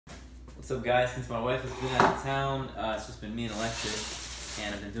What's up, guys? Since my wife has been out of town, it's just been me and Alexis,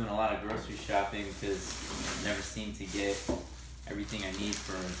 and I've been doing a lot of grocery shopping because I never seem to get everything I need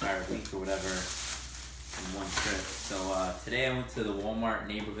for an entire week or whatever in one trip. So today I went to the Walmart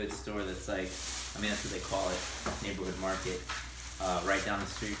neighborhood store that's like, that's what they call it, neighborhood market, right down the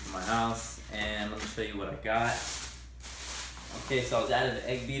street from my house. And let me show you what I got. Okay, so I was out of the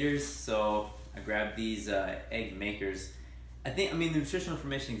egg beaters, so I grabbed these egg makers. The nutritional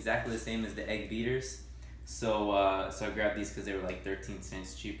information is exactly the same as the egg beaters. So I grabbed these because they were like 13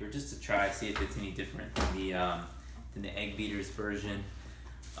 cents cheaper, just to try, see if it's any different than the egg beaters version.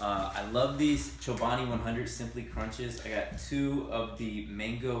 I love these Chobani 100 Simply Crunches. I got 2 of the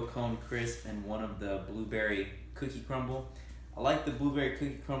mango cone crisp and 1 of the blueberry cookie crumble. I like the blueberry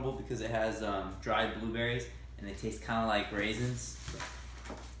cookie crumble because it has dried blueberries and they taste kind of like raisins.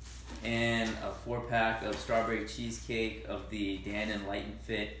 And a 4-pack of strawberry cheesecake of the Dannon Light and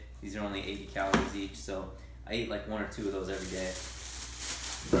Fit. These are only 80 calories each, so I eat like 1 or 2 of those every day.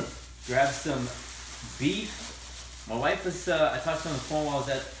 Grab some beef. My wife was, I talked to her on the phone while I was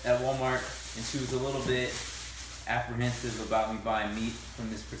at Walmart, and she was a little bit apprehensive about me buying meat from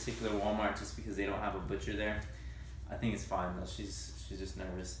this particular Walmart just because they don't have a butcher there. I think it's fine though, she's just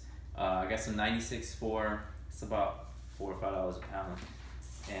nervous. I got some 96.4, it's about $4 or $5 a pound.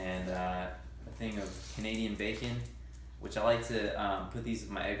 And a thing of Canadian bacon, which I like to put these with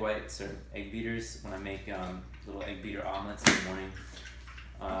my egg whites or egg beaters when I make little egg beater omelets in the morning.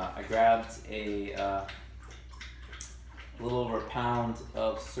 I grabbed a little over a pound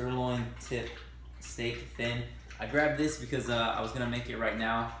of sirloin tip steak thin. I grabbed this because I was gonna make it right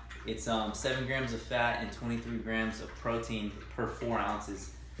now. It's 7 grams of fat and 23 grams of protein per 4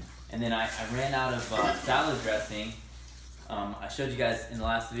 ounces. And then I ran out of salad dressing. I showed you guys in the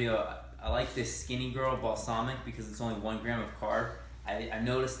last video, I like this Skinny Girl balsamic because it's only 1 gram of carb. I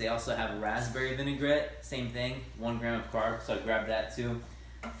noticed they also have a raspberry vinaigrette, same thing, 1 gram of carb, so I grabbed that too.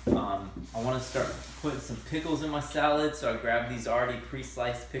 I want to start putting some pickles in my salad, so I grabbed these already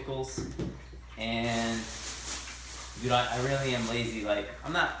pre-sliced pickles. And dude, I really am lazy. Like,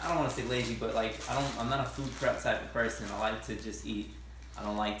 I don't want to say lazy, but like, I'm not a food prep type of person. I like to just eat. I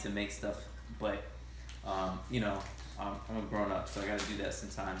don't like to make stuff, but I'm a grown up, so I gotta do that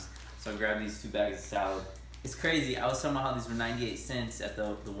sometimes. So I grabbed these 2 bags of salad. It's crazy, I was talking about how these were 98 cents at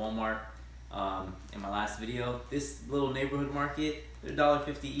the Walmart in my last video. This little neighborhood market, they're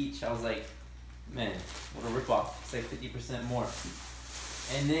 $1.50 each. I was like, man, what a ripoff. It's like 50% more.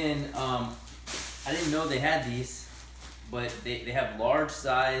 And then, I didn't know they had these, but they have large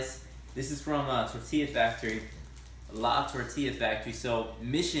size. This is from Tortilla Factory, La Tortilla Factory. So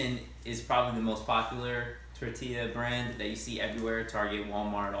Mission is probably the most popular tortilla brand that you see everywhere, Target,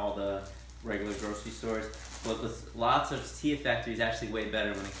 Walmart, all the regular grocery stores. But with La Tortilla Factory is actually way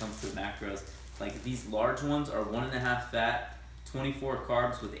better when it comes to the macros. Like, these large ones are 1.5 fat, 24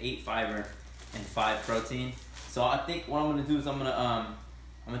 carbs with 8 fiber and 5 protein. So I think what I'm gonna do is I'm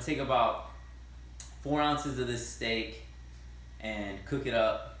gonna take about 4 ounces of this steak and cook it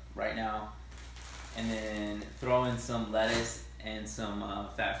up right now, and then throw in some lettuce and some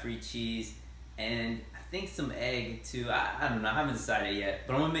fat-free cheese, and I think some egg too. I don't know, I haven't decided yet,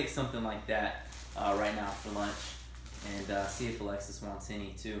 but I'm gonna make something like that right now for lunch, and see if Alexis wants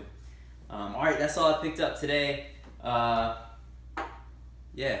any too. Alright, that's all I picked up today. Yeah,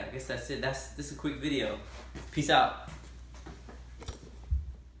 I guess that's it. This is a quick video. Peace out.